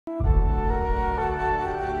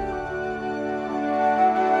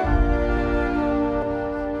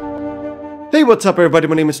Hey, what's up everybody,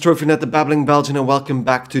 my name is TrophyNet, the Babbling Belgian, and welcome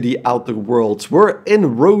back to the Outer Worlds. We're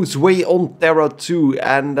in Roseway on Terra 2,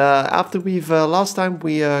 and after last time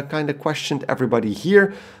we kind of questioned everybody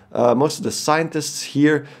here, most of the scientists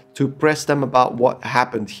here, to press them about what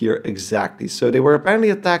happened here exactly. So they were apparently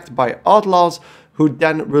attacked by outlaws, who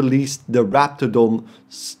then released the Raptidon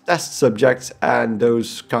test subjects, and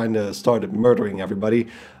those kind of started murdering everybody.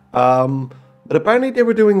 But apparently they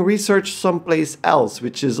were doing research someplace else,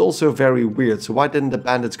 which is also very weird. So why didn't the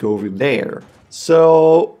bandits go over there?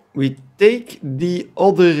 So we take the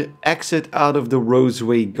other exit out of the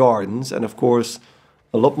Roseway Gardens. And of course,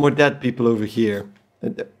 a lot more dead people over here.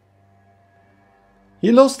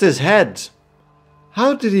 He lost his head.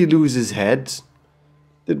 How did he lose his head?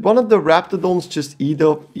 Did one of the Raptidons just eat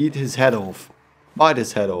his head off? Bite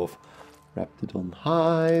his head off. Raptidon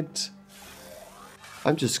hide.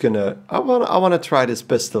 I'm just gonna, I wanna try this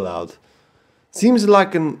pistol out. Seems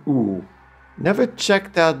like an, ooh. Never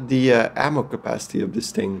checked out the ammo capacity of this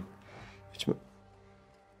thing.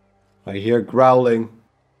 I hear growling.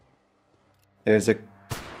 There's a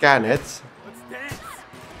cannet.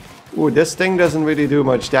 Ooh, this thing doesn't really do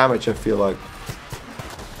much damage, I feel like.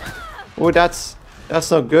 Ooh, that's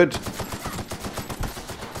not good.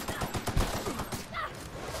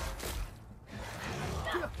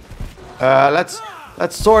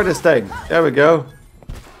 Let's store this thing. There we go.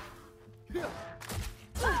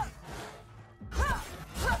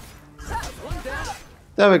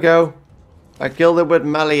 There we go. I killed it with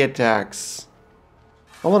melee attacks.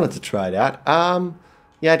 I wanted to try that.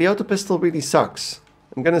 Yeah, the auto pistol really sucks.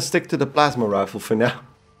 I'm gonna stick to the plasma rifle for now.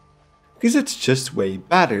 Because it's just way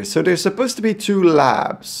better. So there's supposed to be two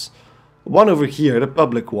labs. One over here, the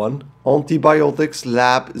public one. Antibiotics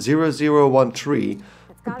Lab 0013.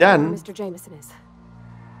 Then, Mr. Jameson is.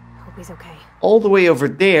 Hope he's okay. All the way over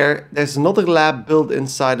there, there's another lab built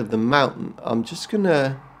inside of the mountain. I'm just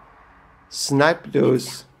gonna snipe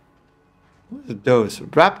those. What are those?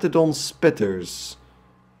 Raptidon spitters.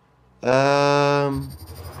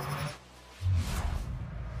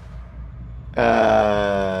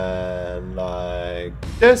 And like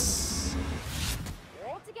this. We're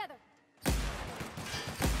all together.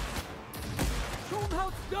 Show 'em how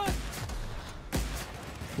it's done.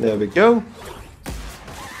 There we go.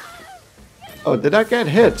 Oh, did I get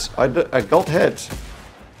hit? I got hit.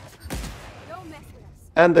 Don't mess with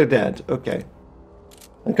us. And they're dead. Okay.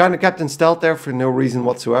 I kind of kept in stealth there for no reason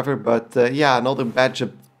whatsoever. But yeah, another batch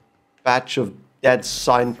of dead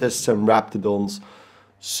scientists and Raptidons.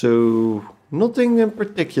 So, nothing in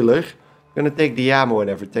particular. Gonna take the ammo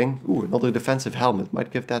and everything. Ooh, another defensive helmet.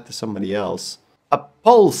 Might give that to somebody else. A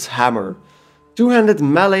pulse hammer. Two-handed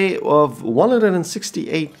melee of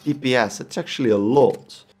 168 DPS. That's actually a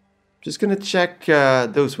lot. Just gonna check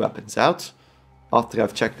those weapons out. After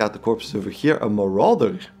I've checked out the corpses over here. A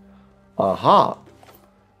marauder. Aha.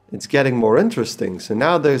 It's getting more interesting. So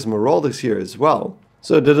now there's marauders here as well.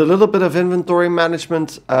 So did a little bit of inventory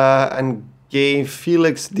management and gave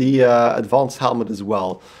Felix the advanced helmet as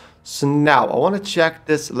well. So now I want to check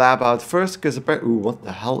this lab out first. Because apparently, ooh, what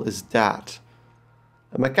the hell is that?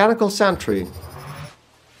 A mechanical sentry.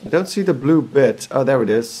 I don't see the blue bit. Oh, there it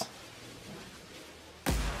is.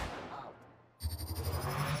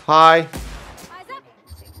 Hi.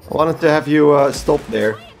 I wanted to have you stop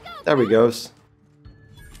there. There we goes.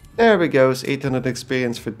 There we goes. 800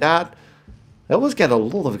 experience for that. I always get a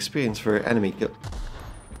lot of experience for enemy kill.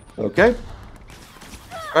 Okay.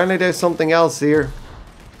 Apparently there's something else here.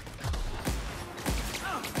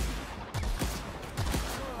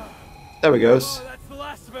 There we goes. That's the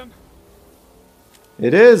last of him.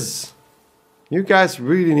 It is. You guys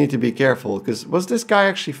really need to be careful, because was this guy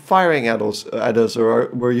actually firing at us, or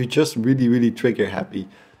were you just really trigger happy?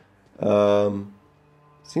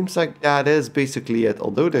 Seems like that is basically it,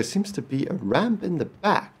 although there seems to be a ramp in the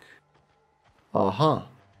back. Uh-huh.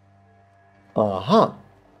 Uh-huh.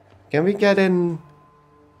 Can we get in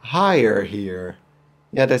higher here?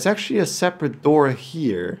 Yeah, there's actually a separate door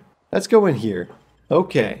here. Let's go in here.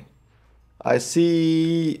 Okay. I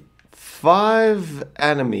see 5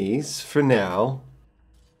 enemies for now,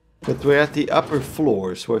 but we're at the upper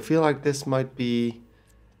floor, so I feel like this might be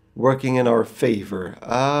working in our favor.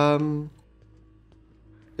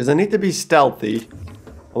 Because I need to be stealthy.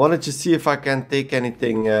 I wanted to see if I can take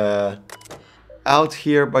anything out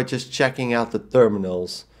here by just checking out the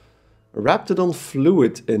terminals. Raptidon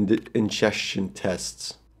fluid ingestion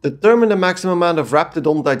tests. Determine the maximum amount of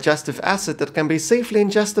Raptidon digestive acid that can be safely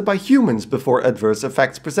ingested by humans before adverse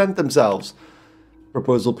effects present themselves.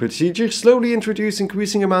 Proposal procedure: slowly introduce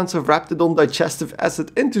increasing amounts of Raptidon digestive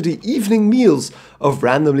acid into the evening meals of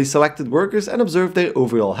randomly selected workers and observe their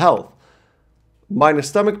overall health. minor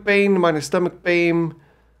stomach pain,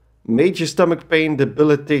 major stomach pain,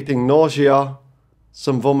 debilitating nausea,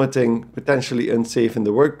 some vomiting, potentially unsafe in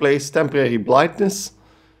the workplace, temporary blindness.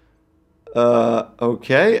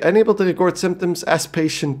 Okay, unable to record symptoms as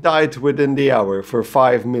patient died within the hour for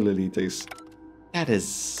 5 milliliters. That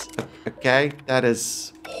is, okay, that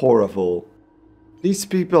is horrible. These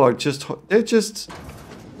people are they're just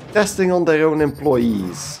testing on their own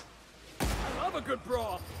employees. I love a good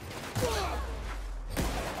brawl.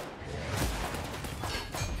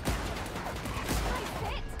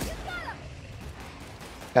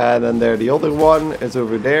 And then there, the other one is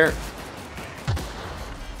over there.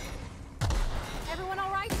 Everyone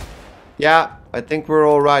all right? Yeah, I think we're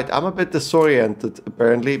all right. I'm a bit disoriented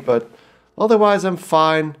apparently, but otherwise I'm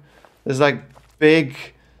fine. There's like big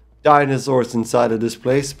dinosaurs inside of this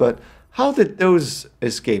place, but how did those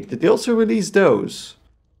escape? Did they also release those?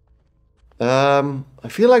 I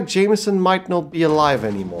feel like Jameson might not be alive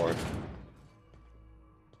anymore.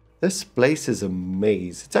 This place is a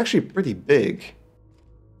maze. It's actually pretty big.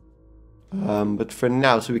 But for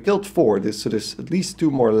now, so we killed 4, so there's at least 2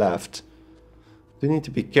 more left. Do need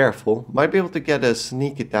to be careful. Might be able to get a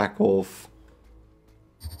sneak attack off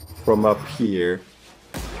from up here.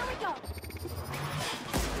 Here we go.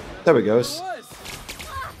 There we goes.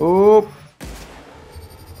 Oh,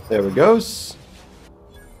 there we goes.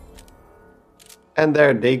 And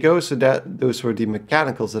there they go. So those were the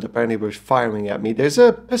mechanicals that apparently were firing at me. There's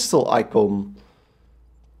a pistol icon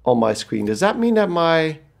on my screen. Does that mean that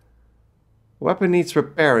my weapon needs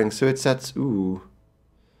repairing? So it says, ooh,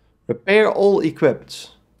 repair all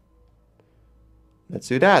equipped. Let's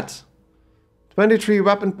do that. 23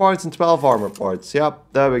 weapon parts and 12 armor parts.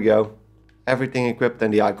 Yep, there we go. Everything equipped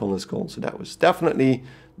and the icon is gone. So that was definitely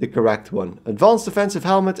the correct one. Advanced defensive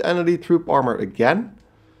helmet and elite troop armor again.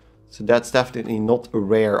 So that's definitely not a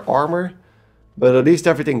rare armor. But at least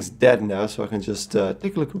everything's dead now, so I can just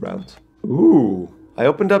take a look around. Ooh, I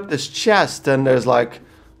opened up this chest and there's like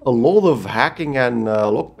a lot of hacking and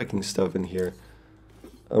lockpicking stuff in here.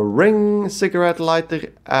 A ring, cigarette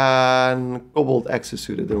lighter, and cobalt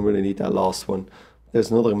exosuit. I don't really need that last one. There's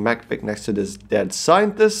another mech pick next to this dead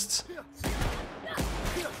scientist.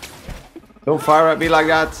 Don't fire at me like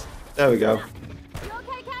that. There we go. You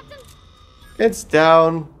okay, Captain? It's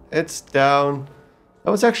down. It's down.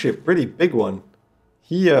 That was actually a pretty big one.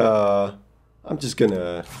 I'm just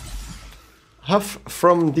gonna huff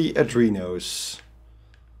from the adrenos.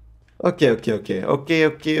 Okay.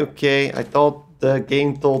 I thought the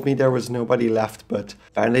game told me there was nobody left, but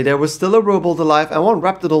apparently there was still a robot alive and one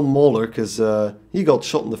Raptidon mauler, because he got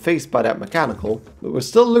shot in the face by that mechanical. But we're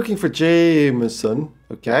still looking for Jameson.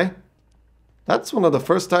 Okay. That's one of the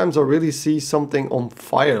first times I really see something on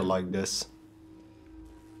fire like this.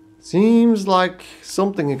 Seems like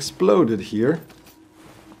something exploded here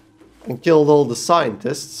and killed all the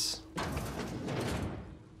scientists.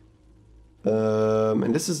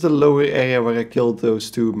 And this is the lower area where I killed those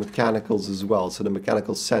 2 mechanicals as well, so the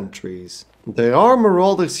mechanical sentries. There are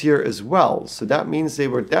marauders here as well, so that means they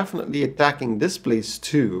were definitely attacking this place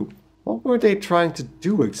too. What were they trying to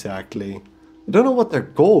do exactly? I don't know what their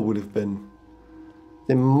goal would have been.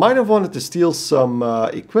 They might have wanted to steal some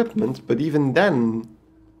equipment, but even then,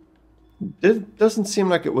 it doesn't seem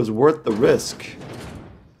like it was worth the risk.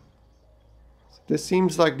 So this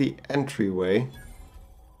seems like the entryway.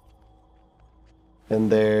 And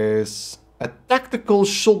there's a tactical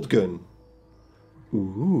shotgun.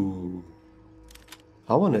 Ooh.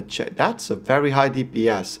 I want to check. That's a very high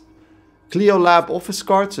DPS. Clio Lab office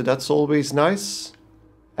card, so that's always nice.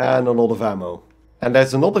 And a lot of ammo. And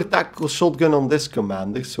there's another tactical shotgun on this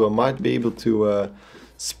commander, so I might be able to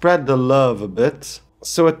spread the love a bit.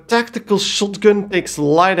 So a tactical shotgun takes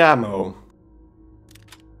light ammo.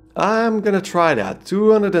 I'm gonna try that.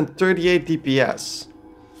 238 DPS.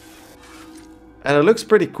 And it looks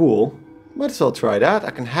pretty cool. Might as well try that. I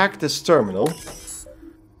can hack this terminal.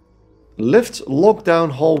 Lift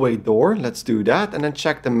lockdown hallway door. Let's do that. And then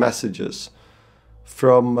check the messages.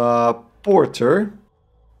 From Porter.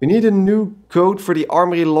 We need a new code for the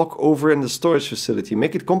armory lock over in the storage facility.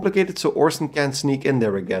 Make it complicated so Orson can't sneak in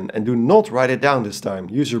there again. And do not write it down this time.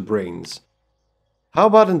 Use your brains. How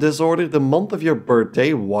about in this order? The month of your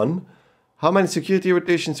birthday, 1. How many security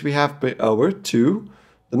rotations we have per hour, 2.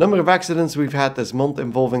 The number of accidents we've had this month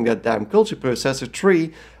involving that damn culture processor,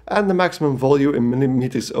 3. And the maximum volume in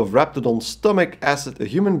millimeters of Raptidon stomach acid a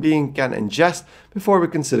human being can ingest before we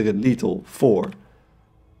consider it lethal, 4.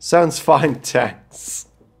 Sounds fine, thanks.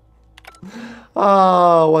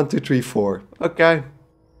 1, 2, 3, 4. Okay.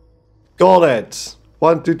 Got it.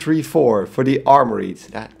 1, 2, 3, 4 for the armory.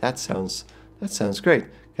 That sounds great.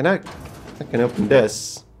 Can I I can open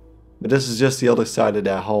this. But this is just the other side of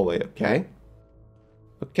that hallway, okay?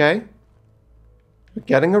 Okay. We're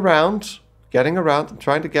getting around. Getting around. I'm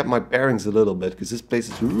trying to get my bearings a little bit because this place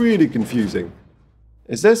is really confusing.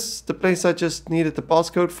 Is this the place I just needed the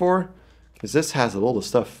passcode for? Because this has a lot of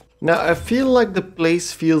stuff. Now, I feel like the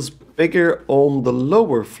place feels bigger on the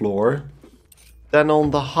lower floor than on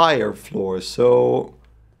the higher floor. So,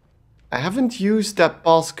 I haven't used that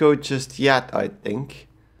passcode just yet, I think.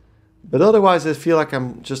 But otherwise, I feel like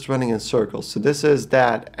I'm just running in circles. So this is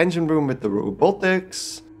that engine room with the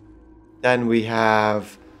robotics. Then we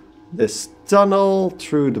have this tunnel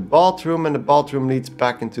through the bathroom. And the bathroom leads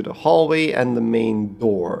back into the hallway and the main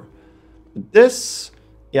door. But this,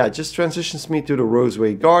 yeah, just transitions me to the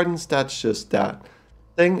Roseway Gardens. That's just that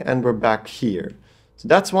thing. And we're back here. So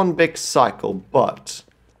that's one big cycle. But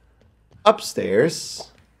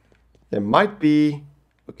upstairs, there might be...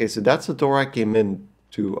 Okay, so that's the door I came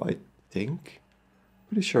into, I think.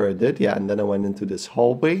 Pretty sure I did. Yeah, and then I went into this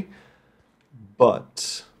hallway.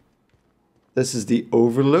 But this is the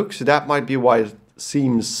overlook. So that might be why it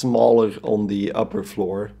seems smaller on the upper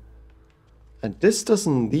floor. And this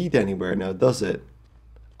doesn't lead anywhere now, does it?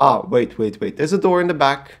 Ah, wait. There's a door in the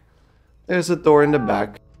back. There's a door in the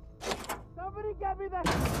back. Somebody get me that.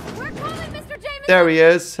 We're coming, Mr. Jameson! There he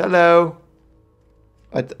is. Hello.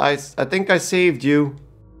 I think I saved you.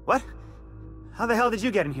 What? How the hell did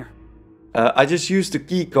you get in here? I just used the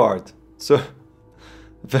key card. So,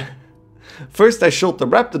 first I shot the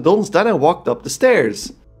Raptidons, then I walked up the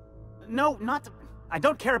stairs. No, not... I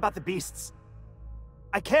don't care about the beasts.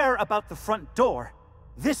 I care about the front door.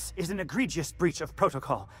 This is an egregious breach of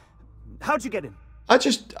protocol. How'd you get in? I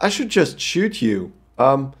should just shoot you.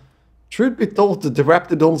 Truth be told, the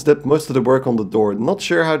Raptidons did most of the work on the door. Not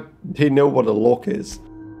sure how they know what a lock is.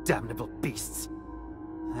 Damnable beasts.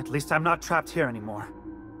 At least I'm not trapped here anymore.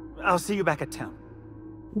 I'll see you back at town.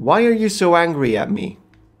 Why are you so angry at me?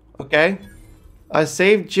 Okay. I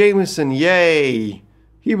saved Jameson, yay!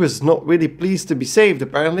 He was not really pleased to be saved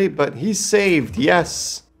apparently, but he's saved,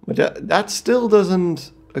 yes. But that still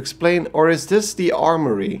doesn't explain, or is this the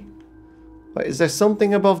armory? Is there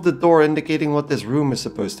something above the door indicating what this room is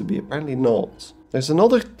supposed to be? Apparently not. There's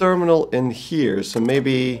another terminal in here, so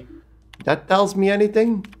maybe that tells me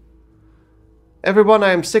anything? Everyone,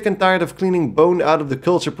 I am sick and tired of cleaning bone out of the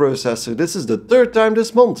culture processor. This is the 3rd time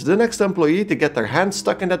this month. The next employee to get their hand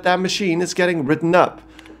stuck in that damn machine is getting written up.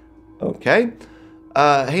 Okay.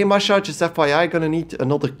 Hey Masha, just FYI, gonna need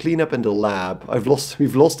another cleanup in the lab.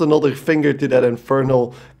 We've lost another finger to that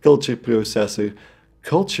infernal culture processor.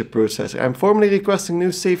 I'm formally requesting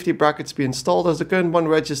new safety brackets be installed as the current one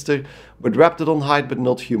register with Raptidon hide but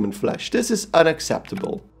not human flesh. This is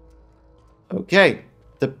unacceptable. Okay.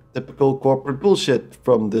 The typical corporate bullshit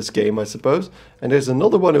from this game, I suppose. And there's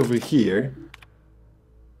another one over here.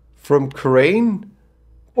 From Crane.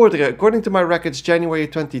 Porter, according to my records, January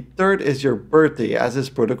 23rd is your birthday. As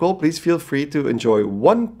is protocol, please feel free to enjoy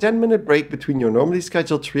one 10-minute break between your normally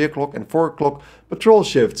scheduled 3 o'clock and 4 o'clock patrol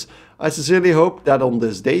shifts. I sincerely hope that on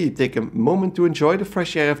this day you take a moment to enjoy the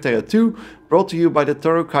fresh air of Terra 2, brought to you by the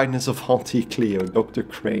thorough kindness of Auntie Cleo, Dr.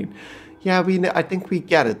 Crane. Yeah, I think we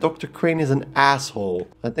get it. Dr. Crane is an asshole.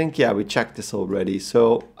 I think, yeah, we checked this already.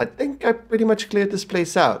 So, I think I pretty much cleared this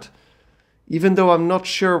place out. Even though I'm not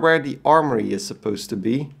sure where the armory is supposed to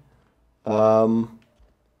be.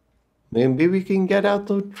 Maybe we can get out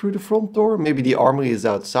through the front door. Maybe the armory is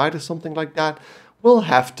outside or something like that. We'll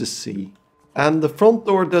have to see. And the front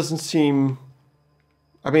door doesn't seem...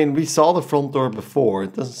 I mean, we saw the front door before.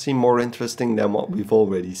 It doesn't seem more interesting than what we've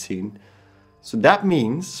already seen. So that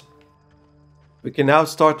means... we can now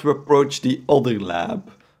start to approach the other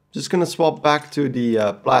lab. Just gonna swap back to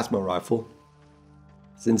the plasma rifle.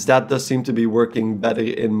 Since that does seem to be working better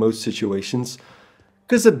in most situations.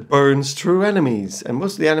 Because it burns through enemies. And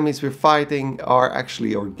most of the enemies we're fighting are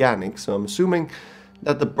actually organic. So I'm assuming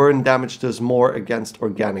that the burn damage does more against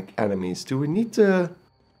organic enemies. Do we need to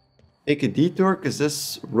make a detour? Because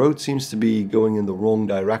this road seems to be going in the wrong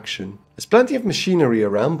direction. There's plenty of machinery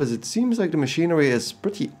around, but it seems like the machinery is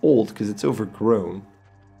pretty old because it's overgrown.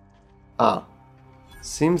 Ah.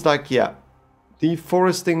 Seems like, yeah.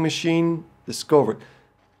 Deforesting machine discovered.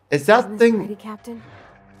 Is that Isn't this thing... pretty, Captain?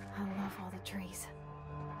 I love all the trees.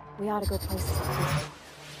 We ought to go places like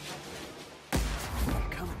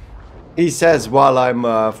this. He says while I'm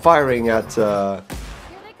firing at Here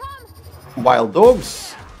they come! wild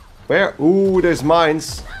dogs. Where? Ooh, there's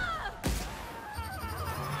mines.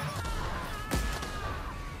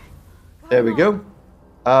 There we go.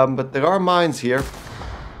 But there are mines here.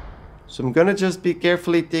 So I'm gonna just be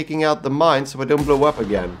carefully taking out the mines so I don't blow up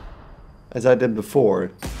again. As I did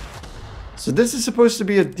before. So this is supposed to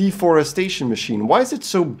be a deforestation machine. Why is it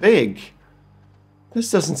so big? This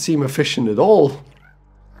doesn't seem efficient at all.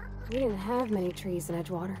 We didn't have many trees in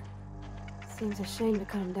Edgewater. Seems a shame to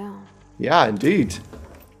cut them down. Yeah, indeed.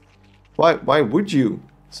 Why would you?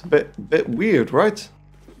 It's a bit weird, right?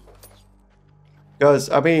 Because,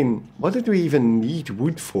 I mean, what did we even need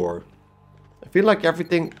wood for? I feel like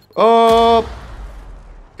everything... Oh!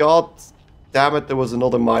 God damn it, there was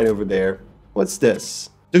another mine over there. What's this?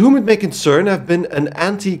 To whom it may concern, I've been an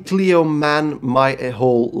anti-Cleo man my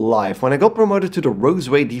whole life. When I got promoted to the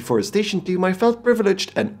Roseway deforestation team, I felt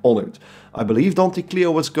privileged and honored. I believed Auntie-Cleo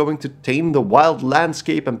was going to tame the wild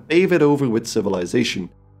landscape and pave it over with civilization.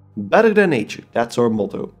 Better than nature, that's our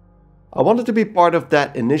motto. I wanted to be part of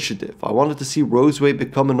that initiative. I wanted to see Roseway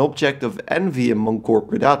become an object of envy among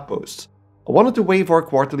corporate outposts. I wanted to wave our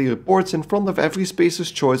quarterly reports in front of every Spacer's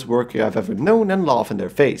Choice worker I've ever known and laugh in their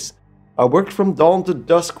face. I worked from dawn to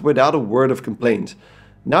dusk without a word of complaint.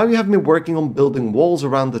 Now you have me working on building walls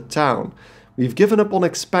around the town. We've given up on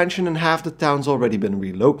expansion and half the town's already been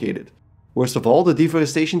relocated. Worst of all, the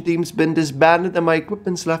deforestation team's been disbanded and my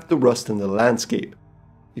equipment's left to rust in the landscape.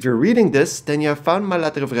 If you're reading this, then you have found my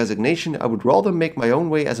letter of resignation. I would rather make my own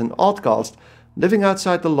way as an outcast, living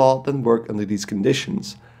outside the law, than work under these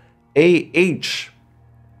conditions. A.H.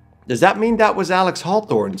 Does that mean that was Alex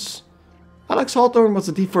Hawthorne's? Alex Hawthorne was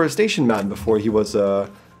a deforestation man before he was a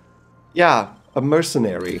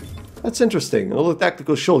mercenary. That's interesting. Another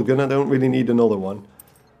tactical shotgun, I don't really need another one.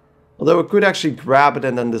 Although I could actually grab it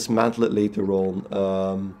and then dismantle it later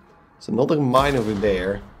on. There's another mine over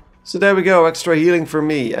there. So there we go, extra healing for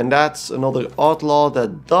me. And that's another outlaw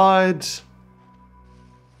that died.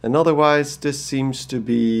 And otherwise, this seems to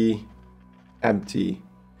be empty.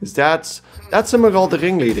 Because that's a Marauder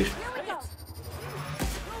ringleader.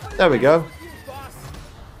 There we go.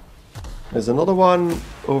 There's another one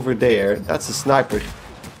over there. That's a sniper.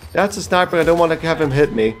 That's a sniper. I don't want to have him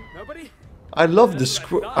hit me. I love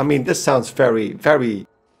the I mean, this sounds very, very,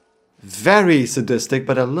 very sadistic,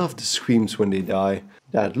 but I love the screams when they die.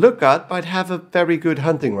 That lookout might have a very good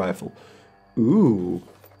hunting rifle. Ooh.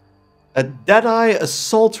 A Deadeye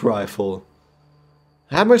assault rifle.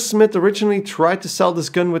 Hammersmith originally tried to sell this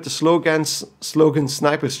gun with the slogan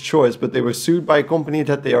Sniper's Choice, but they were sued by a company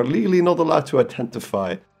that they are legally not allowed to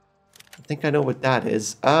identify. I think I know what that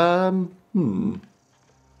is. Oh,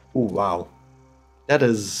 wow. That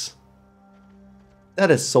is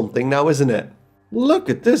something now, isn't it? Look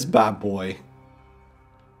at this bad boy.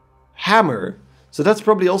 Hammer. So that's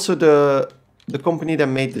probably also the company that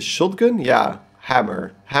made the shotgun? Yeah,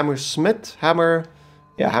 Hammer. Hammersmith? Hammer...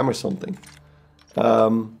 Yeah, Hammer something.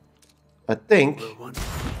 I think...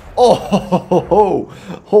 Oh,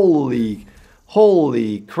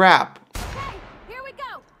 holy crap. Okay, here we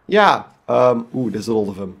go. Yeah, ooh, there's a lot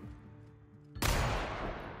of them.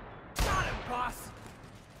 Got him, boss.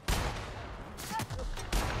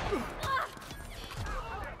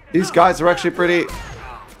 These guys are actually pretty...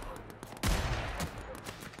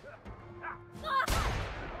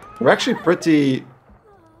 They're actually pretty...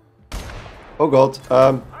 Oh god,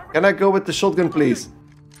 can I go with the shotgun, please?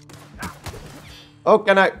 Oh,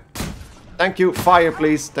 can I? Thank you. Fire,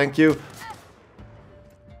 please. Thank you.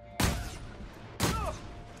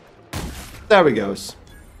 There we go.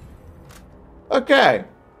 Okay.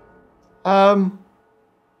 Oh,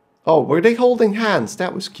 were they holding hands?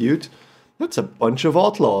 That was cute. That's a bunch of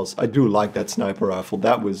outlaws. I do like that sniper rifle.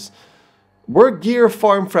 That was... Work gear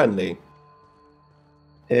farm friendly.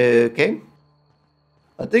 Okay.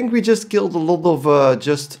 I think we just killed a lot of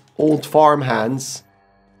just old farm hands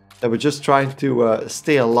that were just trying to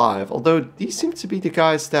stay alive. Although these seem to be the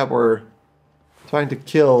guys that were trying to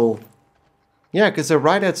kill... Yeah, because they're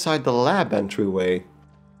right outside the lab entryway.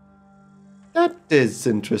 That is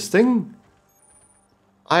interesting.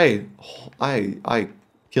 I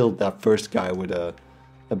killed that first guy with a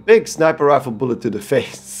big sniper rifle bullet to the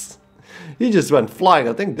face. He just went flying.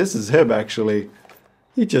 I think this is him actually.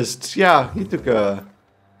 He just, yeah, he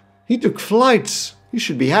took flight. He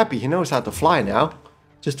should be happy. He knows how to fly now.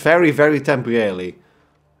 Just very, very temporarily.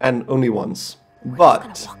 And only once. But...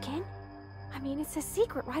 Just gonna walk in? I mean, it's a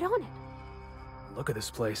secret right on it. Look at this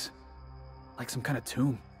place. Like some kind of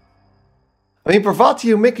tomb. I mean, Pravati,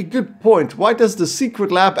 you make a good point. Why does the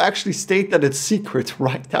secret lab actually state that it's secret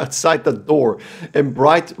right outside the door in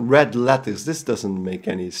bright red letters? This doesn't make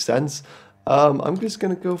any sense. I'm just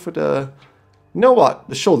gonna go for the... You know what?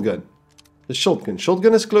 The shotgun. The shotgun.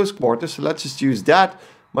 Shotgun is close quarters, so let's just use that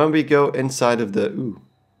when we go inside of the... Ooh.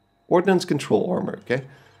 Ordnance control armor, okay?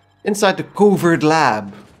 Inside the covert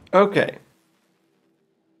lab. Okay.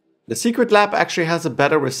 The secret lab actually has a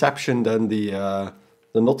better reception than the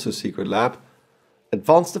the not so secret lab.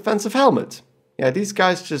 Advanced defensive helmet. Yeah, these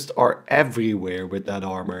guys just are everywhere with that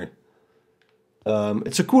armor.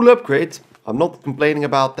 It's a cool upgrade. I'm not complaining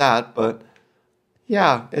about that, but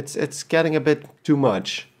yeah, it's getting a bit too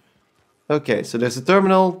much. Okay, so there's a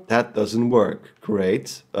terminal. That doesn't work.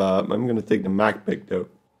 Great. I'm gonna take the mag pick though.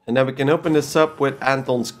 And then we can open this up with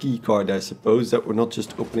Anton's keycard, I suppose, that we're not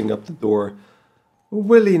just opening up the door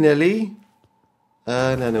willy-nilly.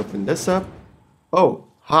 And then open this up. Oh,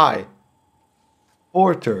 hi.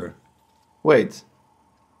 Porter. Wait.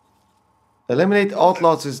 Eliminate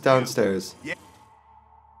outlaws is downstairs. Yeah.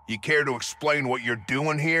 You care to explain what you're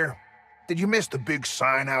doing here? Did you miss the big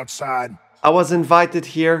sign outside? I was invited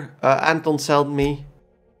here. Anton sent me.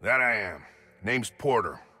 That I am. Name's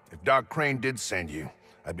Porter. If Doc Crane did send you,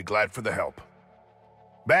 I'd be glad for the help.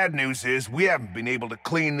 Bad news is, we haven't been able to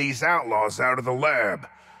clean these outlaws out of the lab.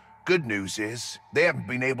 Good news is, they haven't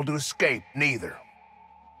been able to escape, neither.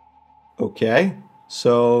 Okay,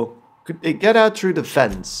 so could they get out through the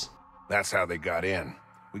fence? That's how they got in.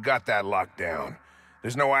 We got that locked down.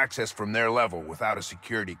 There's no access from their level without a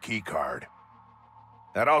security keycard.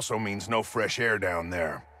 That also means no fresh air down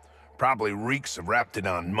there. Probably reeks of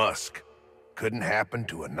Raptidon musk. Couldn't happen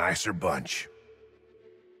to a nicer bunch.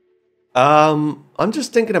 I'm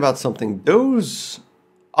just thinking about something. Those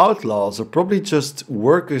outlaws are probably just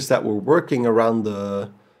workers that were working around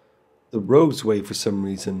the Roseway for some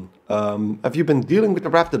reason. Have you been dealing with the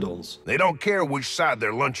Raptidons? They don't care which side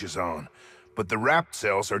their lunch is on, but the Rapt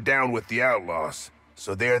cells are down with the outlaws,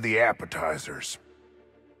 so they're the appetizers.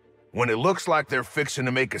 When it looks like they're fixing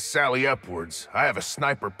to make a sally upwards, I have a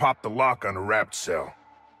sniper pop the lock on a Rapt cell.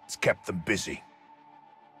 It's kept them busy.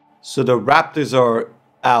 So the raptors are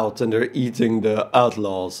out and they're eating the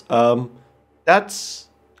outlaws. That's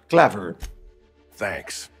clever.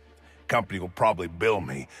 Thanks. Company will probably bill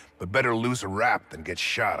me, but better lose a Rapt than get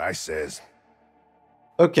shot, I says.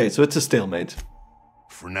 Okay, so it's a stalemate.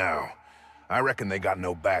 For now. I reckon they got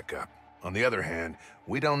no backup. On the other hand,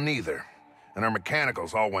 we don't neither. And our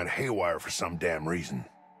mechanicals all went haywire for some damn reason.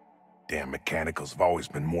 Damn mechanicals have always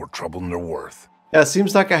been more trouble than they're worth. Yeah, it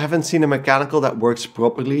seems like I haven't seen a mechanical that works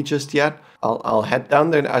properly just yet. I'll head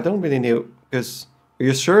down there. I don't really know, because are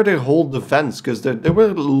you sure they hold the fence? Because there were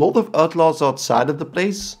a lot of outlaws outside of the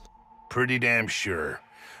place. Pretty damn sure.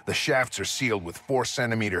 The shafts are sealed with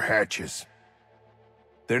 4-centimeter hatches.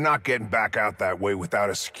 They're not getting back out that way without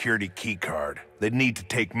a security keycard. They'd need to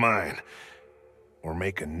take mine. Or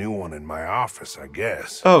make a new one in my office, I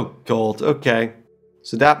guess. Oh god, okay.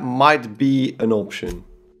 So that might be an option.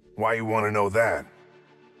 Why you want to know that?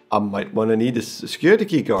 I might want to need a security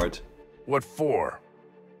keycard. What for?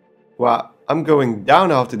 Well, I'm going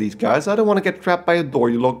down after these guys. I don't want to get trapped by a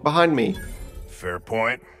door you locked behind me. Fair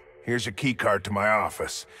point. Here's a keycard to my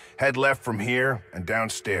office. Head left from here and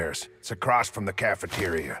downstairs. It's across from the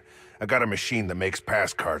cafeteria. I got a machine that makes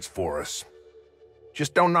pass cards for us.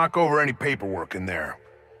 Just don't knock over any paperwork in there.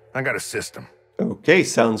 I got a system. Okay,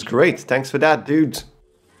 sounds great. Thanks for that, dude.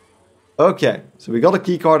 Okay, so we got a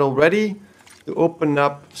keycard already to open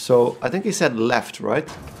up. So I think he said left, right?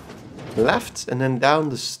 Left and then down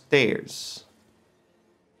the stairs.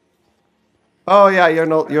 Oh yeah, you're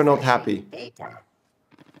not happy.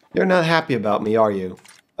 You're not happy about me, are you?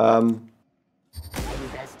 I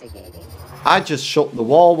just shot the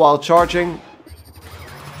wall while charging.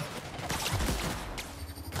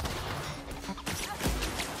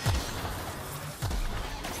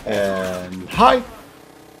 And hi.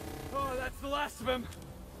 Oh, that's the last of him.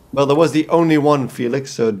 Well, there was the only one,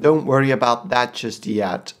 Felix, so don't worry about that just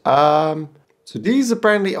yet. So these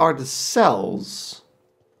apparently are the cells.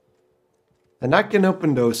 And I can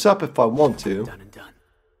open those up if I want to. Done and done.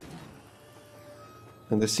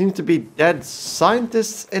 And there seem to be dead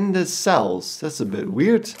scientists in the cells. That's a bit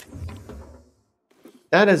weird.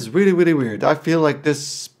 That is really, really weird. I feel like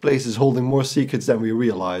this place is holding more secrets than we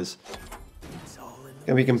realize.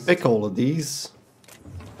 And we can pick all of these.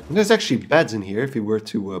 And there's actually beds in here if you were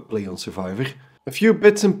to play on Survivor. A few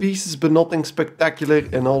bits and pieces, but nothing spectacular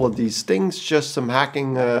in all of these things. Just some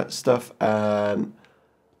hacking stuff and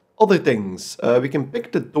other things. We can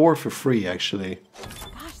pick the door for free, actually.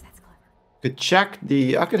 Gosh, that's clever. Could check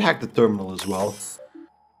the... I could hack the terminal as well.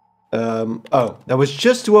 Oh, that was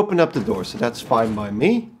just to open up the door, so that's fine by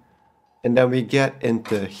me. And then we get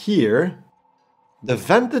into here. The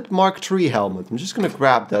vented Mark III helmet. I'm just gonna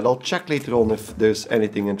grab that. I'll check later on if there's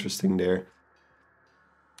anything interesting there.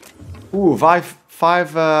 Ooh, five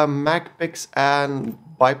mag picks and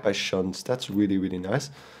bypass shunts. That's really, really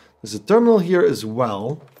nice. There's a terminal here as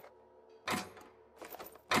well.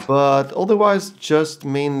 But otherwise just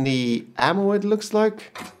mainly ammo, it looks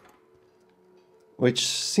like. Which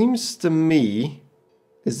seems to me...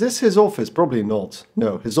 Is this his office? Probably not.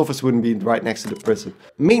 No, his office wouldn't be right next to the prison.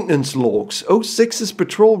 Maintenance logs. 06's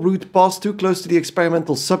patrol route passed too close to the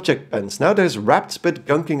experimental subject pens. Now there's Raptspit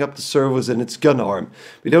gunking up the servos in its gun arm.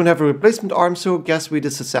 We don't have a replacement arm, so guess we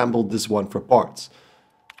disassembled this one for parts.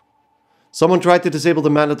 Someone tried to disable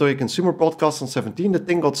the mandatory consumer podcast on 17. The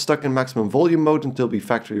thing got stuck in maximum volume mode until we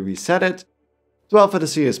factory reset it. 12 had a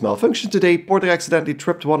serious malfunction today. Porter accidentally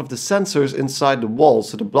tripped one of the sensors inside the wall,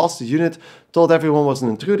 so the blasted unit told everyone was an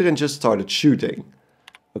intruder and just started shooting.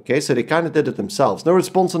 Okay, so they kind of did it themselves. No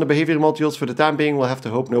response on the behavior modules for the time being. We'll have to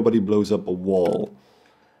hope nobody blows up a wall.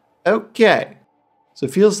 Okay. So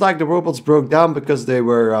it feels like the robots broke down because they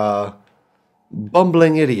were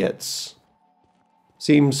bumbling idiots.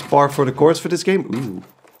 Seems par for the course for this game. Ooh.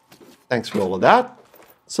 Thanks for all of that.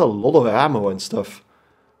 It's a lot of ammo and stuff.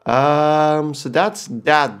 So that's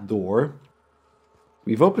that door.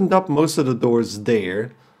 We've opened up most of the doors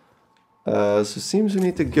there. So it seems we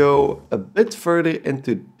need to go a bit further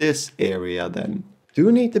into this area then.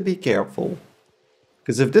 Do need to be careful.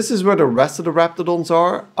 Because if this is where the rest of the Raptidons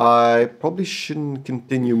are, I probably shouldn't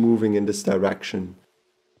continue moving in this direction.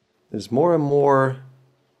 There's more and more...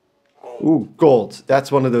 Ooh, God,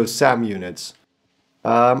 that's one of those SAM units.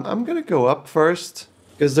 I'm gonna go up first.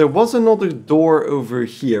 Because there was another door over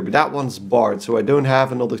here, but that one's barred, so I don't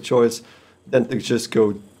have another choice than to just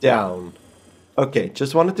go down. Okay,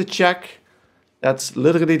 just wanted to check. That's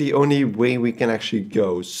literally the only way we can actually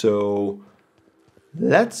go, so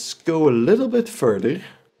let's go a little bit further.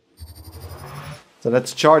 So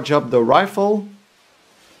let's charge up the rifle.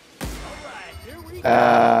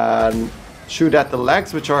 And shoot at the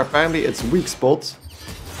legs, which are apparently its weak spot.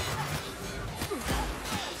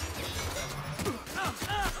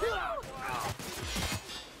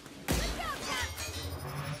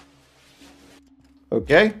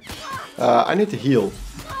 Okay, I need to heal.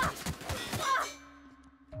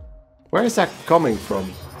 Where is that coming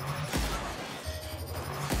from?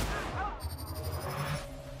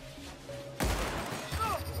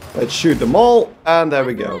 Let's shoot them all, and there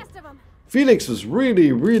we go. Felix was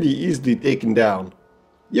really easily taken down.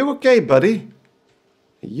 You okay, buddy?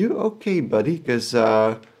 You okay, buddy? Because,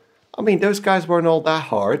 I mean, those guys weren't all that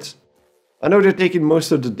hard. I know they're taking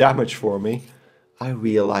most of the damage for me. I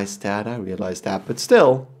realized that, but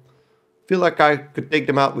still, I feel like I could take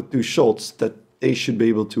them out with 2 shots, that they should be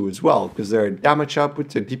able to as well, because their damage output,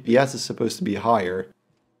 their DPS is supposed to be higher.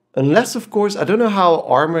 Unless, of course, I don't know how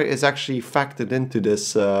armor is actually factored into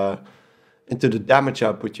this, into the damage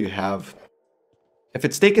output you have. If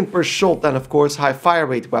it's taken per shot, then of course high fire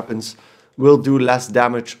rate weapons will do less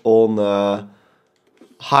damage on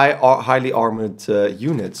highly armored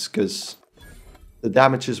units, because the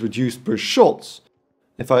damage is reduced per shot.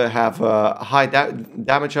 If I have a high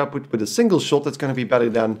damage output with a single shot, that's going to be better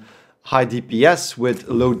than high DPS with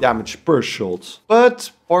low damage per shot.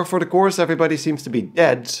 But, par for the course, everybody seems to be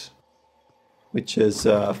dead. Which is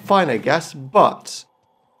fine, I guess. But,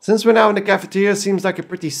 since we're now in the cafeteria, seems like a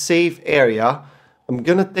pretty safe area. I'm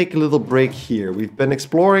going to take a little break here. We've been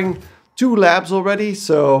exploring 2 labs already,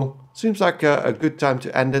 so... Seems like a good time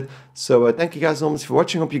to end it. So thank you guys so much for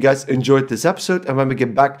watching. Hope you guys enjoyed this episode. And when we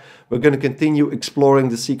get back, we're going to continue exploring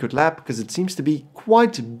the secret lab, because it seems to be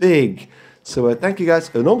quite big. So thank you guys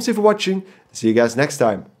enormously for watching. See you guys next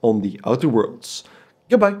time on the Outer Worlds.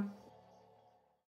 Goodbye.